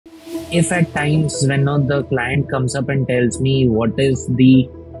if at times when the client comes up and tells me what is the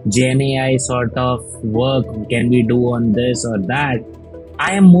GenAI sort of work can we do on this or that,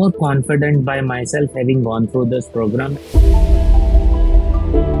 I am more confident by myself having gone through this program.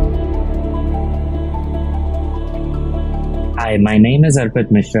 Hi, my name is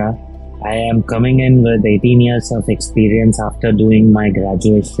Arpit Mishra. I am coming in with 18 years of experience after doing my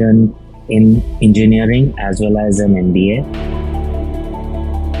graduation in engineering as well as an MBA.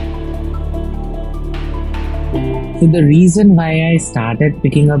 So the reason why I started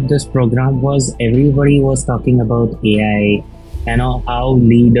picking up this program was everybody was talking about AI and how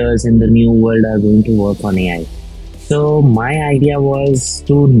leaders in the new world are going to work on AI. So my idea was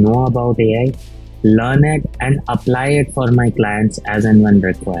to know about AI, learn it and apply it for my clients as and when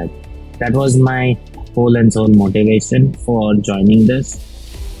required. That was my whole and soul motivation for joining this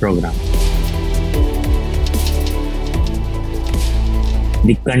program.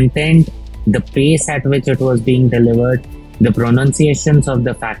 The content, the pace at which it was being delivered, the pronunciations of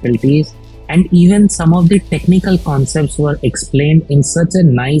the faculties, and even some of the technical concepts were explained in such a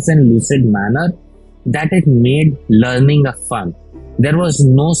nice and lucid manner that it made learning a fun. There was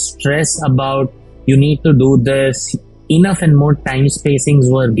no stress about you need to do this. Enough and more time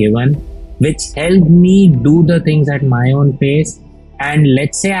spacings were given, which helped me do the things at my own pace. And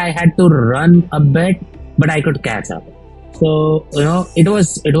let's say I had to run a bit, but I could catch up. So, it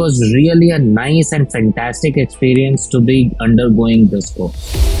was really a nice and fantastic experience to be undergoing this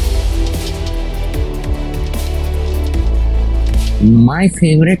course. My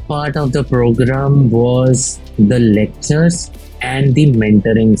favorite part of the program was the lectures and the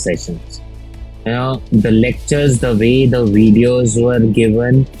mentoring sessions. The lectures, the way the videos were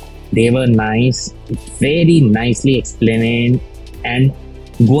given, they were nice, very nicely explained and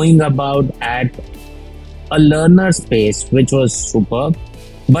going about at a learner's pace, which was superb.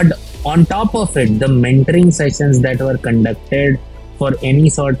 But on top of it, the mentoring sessions that were conducted for any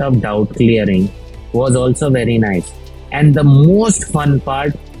sort of doubt clearing was also very nice. And the most fun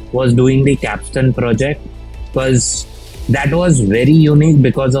part was doing the capstone project, because that was very unique,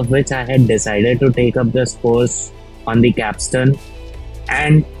 because of which I had decided to take up this course on the capstone.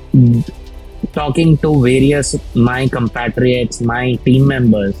 And talking to various my compatriots, my team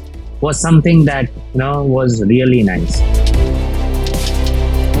members, was something that was really nice.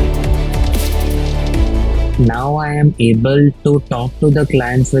 Now I am able to talk to the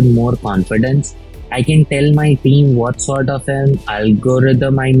clients with more confidence. I can tell my team what sort of an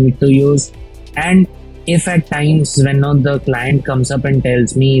algorithm I need to use. And if at times when the client comes up and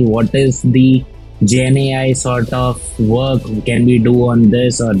tells me what is the GenAI sort of work can we do on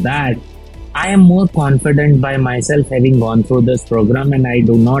this or that, I am more confident by myself having gone through this program, and I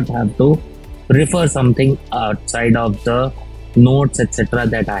do not have to refer something outside of the notes, etc.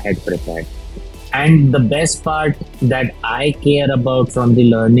 that I had prepared. And the best part that I care about from the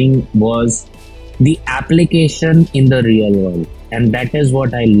learning was the application in the real world. And that is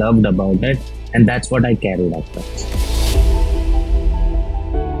what I loved about it. And that's what I carried after.